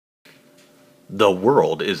The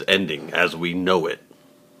world is ending as we know it.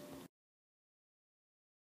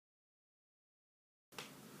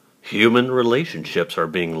 Human relationships are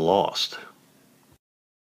being lost.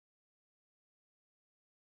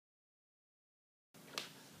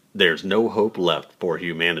 There's no hope left for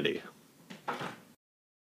humanity.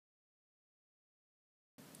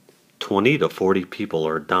 20 to 40 people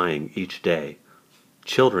are dying each day,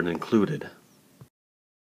 children included.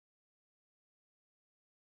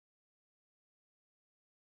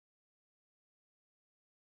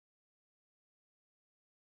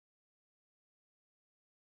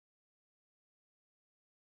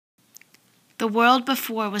 The world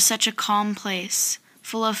before was such a calm place,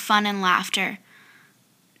 full of fun and laughter.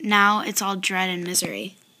 Now it's all dread and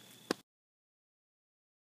misery.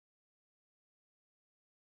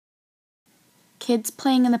 Kids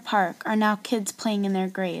playing in the park are now kids playing in their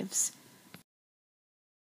graves.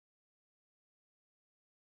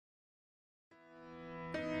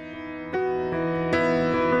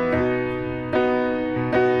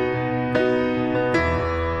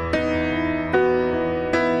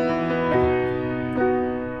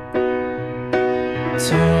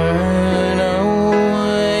 Turn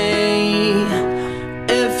away.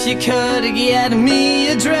 If you could get me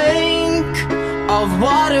a drink of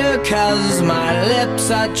water, 'cause my lips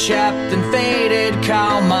are chapped and faded.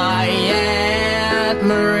 Call my Aunt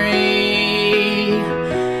Marie.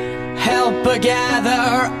 Help her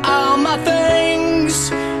gather all my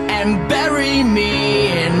things and bury me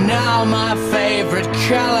in all my favorite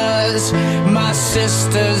colors. My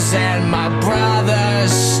sisters and my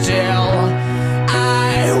brothers still.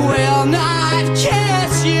 I will not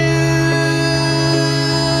kiss you,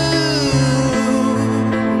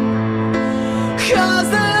 'cause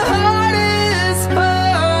the hardest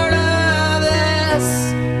part of this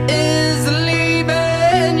is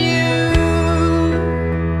leaving you.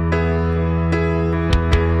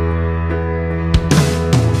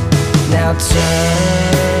 Now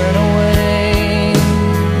turn away,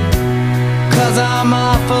 'cause I'm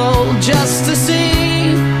awful just to see.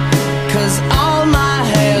 'Cause all my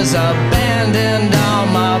hair's abandoned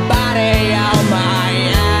on my body, all my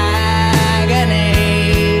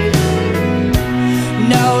agony.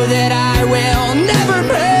 Know that I will never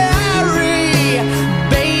marry.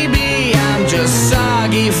 Baby, I'm just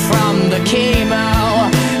soggy from the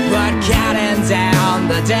chemo, but counting down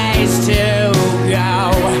the days to go.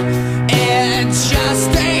 It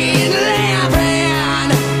just ain't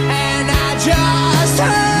living, and I just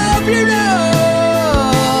hope you know.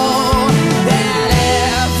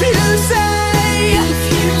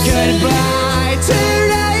 Goodbye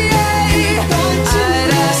today,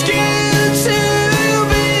 I'd ask you to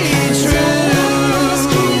be true,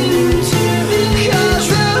 'cause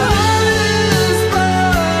the hardest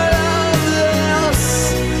part of this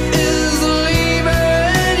is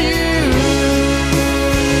leaving you.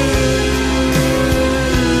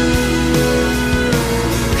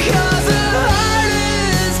 'Cause the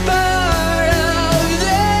hardest part of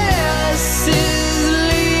this is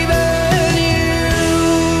leaving you.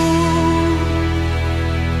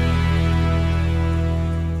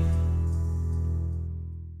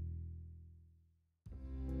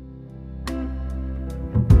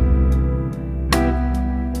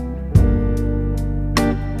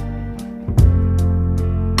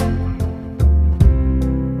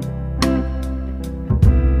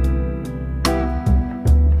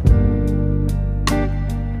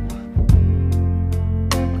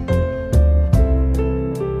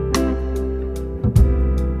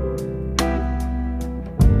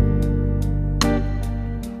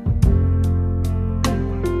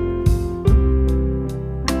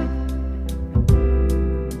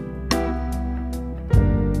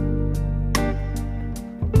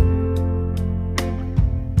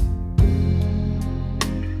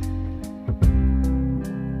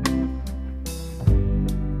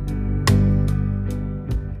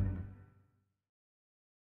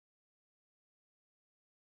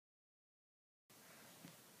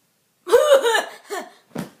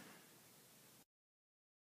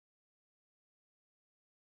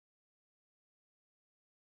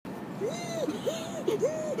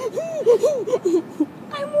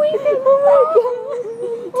 I'm weeping. Oh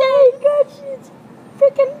my god. She's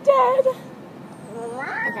freaking dead.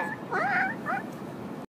 Okay.